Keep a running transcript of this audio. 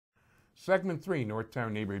Segment 3,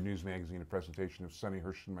 Northtown Neighborhood News Magazine, a presentation of Sonny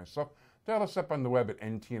Hirsch and myself. Dial us up on the web at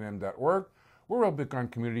ntnm.org. We're real big on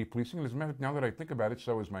community policing. As a matter of fact, now that I think about it,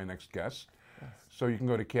 so is my next guest. Yes. So you can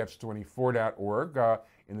go to caps24.org.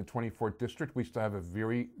 In the 24th District, we still have a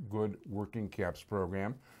very good working CAPS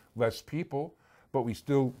program. Less people, but we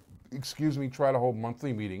still, try to hold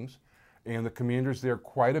monthly meetings. And the commander's there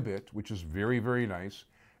quite a bit, which is very, very nice.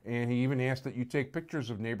 And he even asked that you take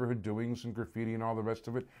pictures of neighborhood doings and graffiti and all the rest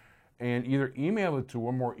of it, and either email it to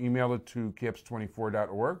him or email it to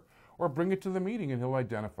caps24.org, or bring it to the meeting and he'll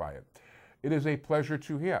identify it. It is a pleasure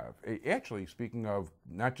to have. Actually, speaking of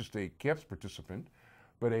not just a CAPS participant,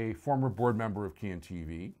 but a former board member of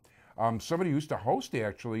CanTV, somebody who used to host,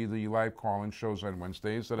 actually, the live call-in shows on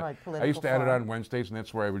Wednesdays. That right, I used to add it on Wednesdays, and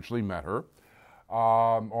that's where I originally met her.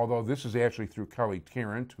 Although this is actually through Kelly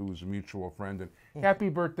Tarrant, who's a mutual friend. And happy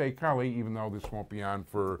birthday, Kelly, even though this won't be on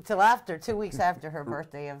for... Till after, 2 weeks after her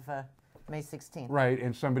birthday of May 16th. Right,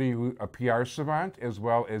 and somebody who, a PR savant, as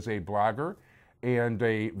well as a blogger, and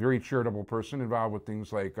a very charitable person involved with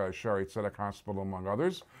things like Shari Tzedek Hospital, among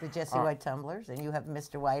others. The Jesse White Tumblers, and you have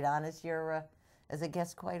Mr. White on as your... as a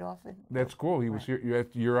guest quite often. That's cool. He was here.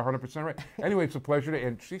 You're 100% right. Anyway, it's a pleasure to,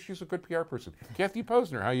 and she's a good PR person. Kathy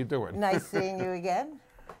Posner, how you doing? Nice seeing you again.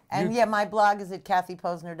 And yeah, my blog is at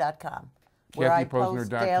kathyposner.com, where I post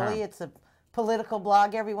daily. It's a political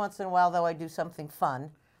blog. Every once in a while, though, I do something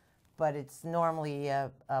fun, but it's normally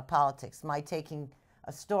politics. My taking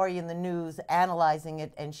a story in the news, analyzing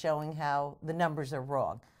it, and showing how the numbers are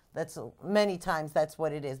wrong. That's many times that's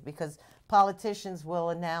what it is, because politicians will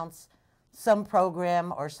announce some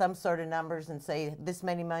program or some sort of numbers and say this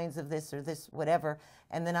many millions of this or this whatever,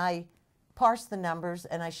 and then I parse the numbers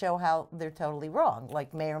and I show how they're totally wrong.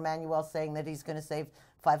 Like Mayor Emanuel saying that he's going to save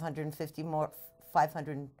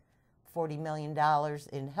 $540 million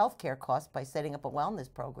in health care costs by setting up a wellness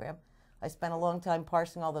program. I spent a long time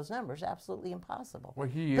parsing all those numbers. Absolutely impossible. Well,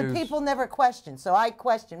 but people never question, so I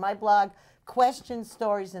question. My blog questions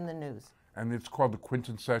stories in the news. And it's called the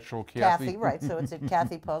Quintessential Kathy. Kathy, right. So it's at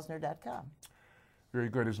kathyposner.com. Very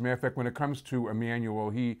good. As a matter of fact, when it comes to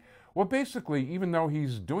Emanuel, well, basically, even though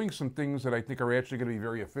he's doing some things that I think are actually going to be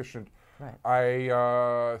very efficient, right.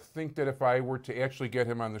 I think that if I were to actually get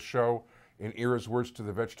him on the show and air his words to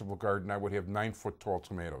the vegetable garden, I would have 9-foot-tall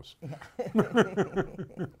tomatoes. Yeah.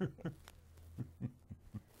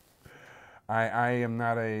 I am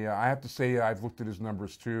not I have to say I've looked at his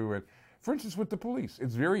numbers too. And for instance, with the police,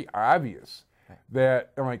 it's very obvious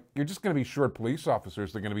that, I'm like, you're just going to be short police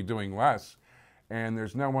officers. They're going to be doing less. And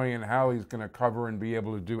there's no way in hell he's going to cover and be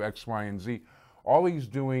able to do X, Y, and Z. All he's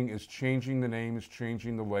doing is changing the names,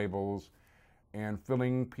 changing the labels, and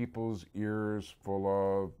filling people's ears full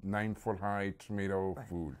of 9-foot-high tomato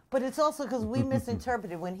food. But it's also because we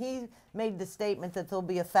misinterpreted. When he made the statement that there'll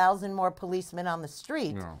be 1,000 more policemen on the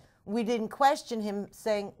street, we didn't question him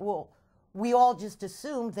saying, well, we all just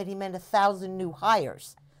assumed that he meant 1,000 new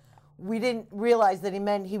hires. We didn't realize that he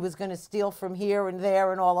meant he was going to steal from here and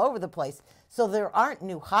there and all over the place. So there aren't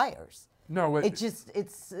new hires. No, it's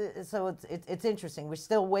interesting. We're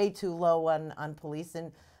still way too low on police,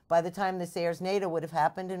 and by the time this airs, NATO would have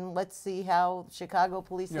happened, and let's see how Chicago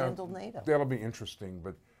police handled NATO. That'll be interesting,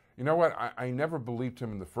 but you know what? I never believed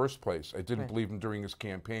him in the first place. I didn't believe him during his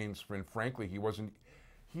campaigns, and frankly, he isn't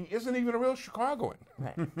even a real Chicagoan.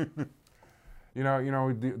 Right. You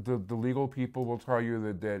know, the legal people will tell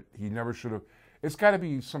you that he never should have. It's got to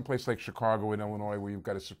be someplace like Chicago in Illinois where you've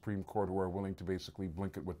got a Supreme Court who are willing to basically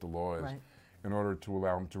blanket what the law is in order to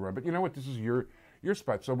allow him to run. But you know what? This is your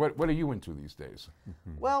spot. So what are you into these days?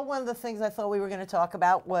 Well, one of the things I thought we were going to talk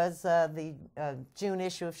about was the June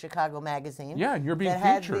issue of Chicago Magazine. Yeah, and you're being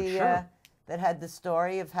featured, sure. That had the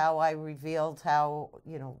story of how I revealed how,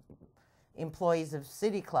 employees of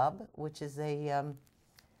City Club, which is a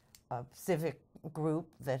civic group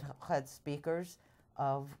that had speakers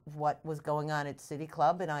of what was going on at City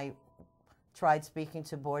Club, and I tried speaking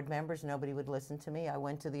to board members. Nobody would listen to me. I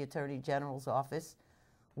went to the Attorney General's office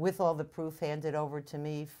with all the proof handed over to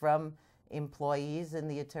me from employees, and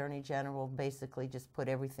the Attorney General basically just put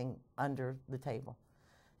everything under the table.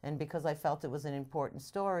 And because I felt it was an important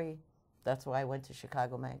story, that's why I went to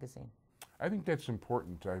Chicago Magazine. I think that's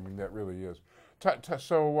important. I mean, that really is.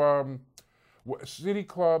 City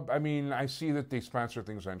Club, I mean, I see that they sponsor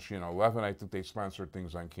things on Channel 11. I think they sponsor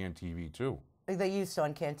things on CanTV, too. They used to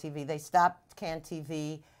on CanTV. They stopped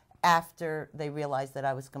CanTV after they realized that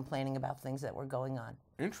I was complaining about things that were going on.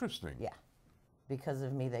 Interesting. Yeah. Because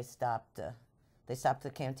of me, they stopped the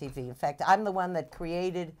CanTV. In fact, I'm the one that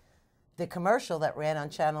created the commercial that ran on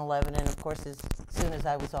Channel 11, and of course, as soon as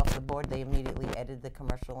I was off the board, they immediately edited the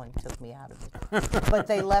commercial and took me out of it. But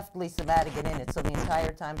they left Lisa Madigan in it, so the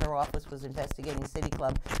entire time her office was investigating City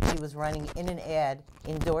Club, she was running in an ad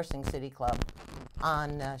endorsing City Club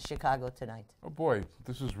on Chicago Tonight. Oh boy,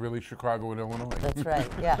 this is really Chicago and Illinois. That's right,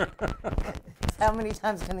 yeah. How many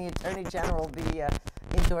times can the Attorney General be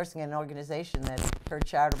endorsing an organization that her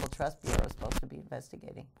charitable trust bureau is supposed to be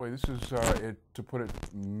investigating? Boy, this is, to put it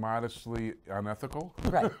modestly, unethical.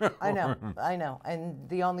 Right, I know. And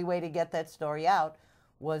the only way to get that story out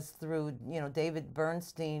was through, David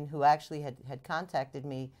Bernstein, who actually had contacted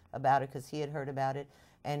me about it because he had heard about it,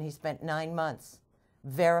 and he spent 9 months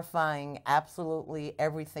verifying absolutely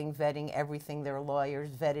everything, vetting everything. Their lawyers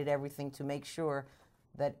vetted everything to make sure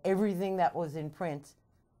that everything that was in print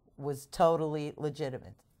was totally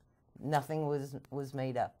legitimate. Nothing was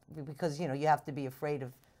made up because, you have to be afraid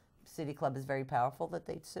of City Club is very powerful that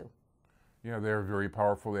they'd sue. Yeah, they're very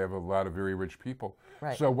powerful. They have a lot of very rich people.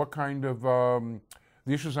 Right. So what kind of,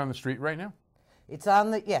 the issues on the street right now? It's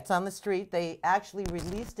on the street. They actually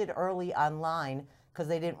released it early online because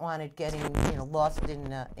they didn't want it getting, lost in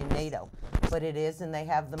NATO. But it is, and they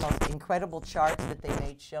have the most incredible charts that they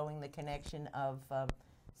made showing the connection of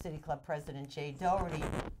City Club President Jay Doherty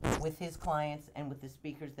with his clients and with the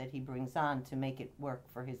speakers that he brings on to make it work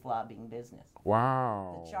for his lobbying business.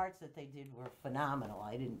 Wow. The charts that they did were phenomenal.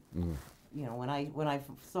 I didn't, when I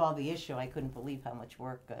saw the issue, I couldn't believe how much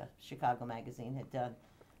work Chicago Magazine had done.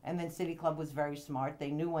 And then City Club was very smart.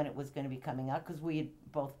 They knew when it was going to be coming out because we had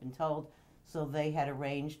both been told. So they had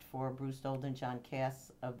arranged for Bruce Dold and John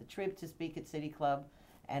Cass of the Trib to speak at City Club,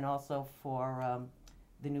 and also for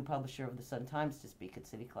the new publisher of the Sun-Times to speak at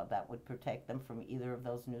City Club. That would protect them from either of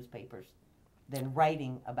those newspapers then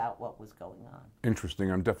writing about what was going on.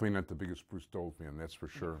 Interesting. I'm definitely not the biggest Bruce Dold fan, that's for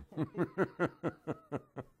sure.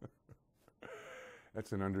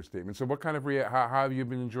 That's an understatement. So what kind of how have you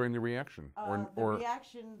been enjoying the reaction? The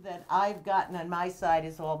reaction that I've gotten on my side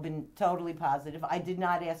has all been totally positive. I did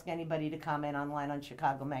not ask anybody to comment online on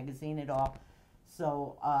Chicago Magazine at all.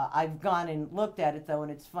 So I've gone and looked at it, though,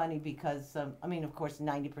 and it's funny because, of course,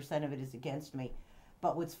 90% of it is against me.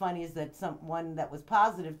 But what's funny is that someone that was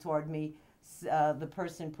positive toward me, the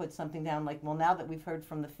person put something down like, well, now that we've heard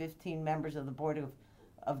from the 15 members of the board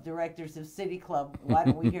of directors of City Club, why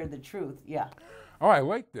don't we hear the truth? Yeah. Oh, I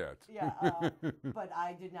like that. Yeah, but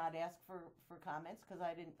I did not ask for comments because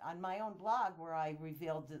I didn't. On my own blog where I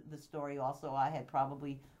revealed the story also, I had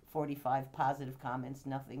probably 45 positive comments,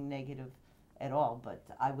 nothing negative at all. But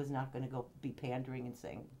I was not going to go be pandering and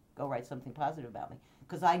saying, go write something positive about me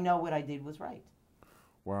because I know what I did was right.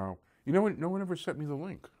 Wow. You know what? No one ever sent me the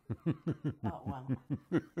link. Oh, wow.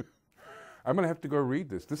 I'm going to have to go read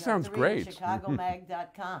this. This sounds great.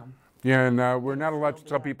 ChicagoMag.com. Yeah, and we're not allowed to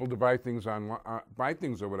tell people to buy things buy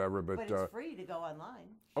things or whatever, but it's free to go online.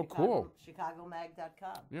 Oh, cool.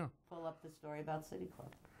 ChicagoMag.com. Yeah. Pull up the story about City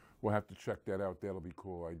Club. We'll have to check that out. That'll be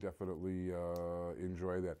cool. I definitely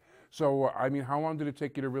enjoy that. So, how long did it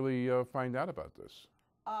take you to really find out about this?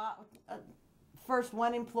 First,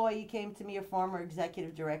 one employee came to me, a former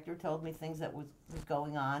executive director, told me things that was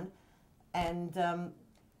going on, and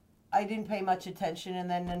I didn't pay much attention. And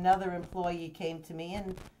then another employee came to me,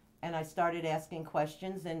 and I started asking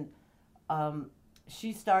questions, and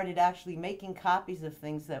she started actually making copies of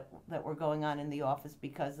things that were going on in the office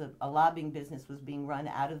because a lobbying business was being run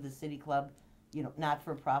out of the City Club,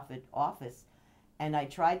 not-for-profit office. And I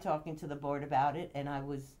tried talking to the board about it, and I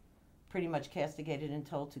was pretty much castigated and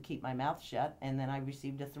told to keep my mouth shut. And then I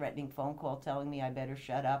received a threatening phone call telling me I better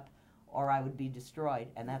shut up or I would be destroyed.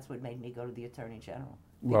 And that's what made me go to the Attorney General.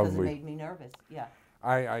 Because Lovely. It made me nervous, yeah.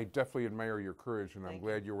 I definitely admire your courage, and I'm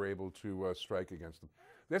glad you were able to strike against them.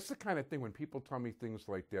 That's the kind of thing, when people tell me things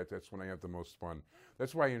like that, that's when I have the most fun.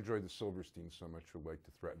 That's why I enjoy the Silversteins so much, who like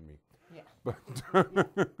to threaten me. Yeah. But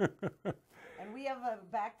And we have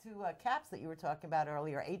back to CAPS that you were talking about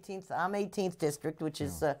earlier. 18th, I'm 18th District, which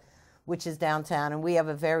is downtown, and we have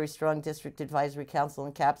a very strong district advisory council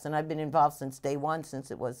in CAPS, and I've been involved since day one,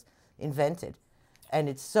 since it was invented. And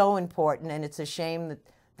it's so important, and it's a shame that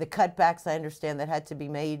the cutbacks, I understand, that had to be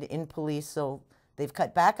made in police, so they've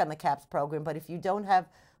cut back on the CAPS program. But if you don't have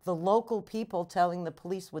the local people telling the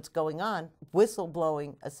police what's going on,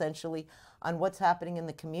 whistleblowing essentially on what's happening in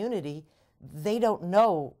the community, they don't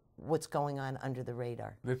know what's going on under the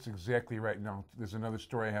radar. That's exactly right. Now, there's another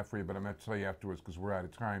story I have for you, but I'm going to tell you afterwards because we're out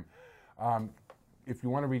of time. If you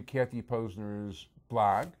want to read Kathy Posner's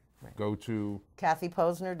blog, go to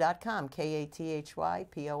KathyPosner.com,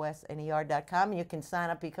 KathyPosner.com, and you can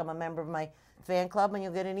sign up, become a member of my fan club, and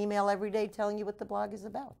you'll get an email every day telling you what the blog is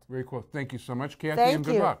about. Very cool. Thank you so much, Kathy, Thank and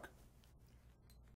good you. luck.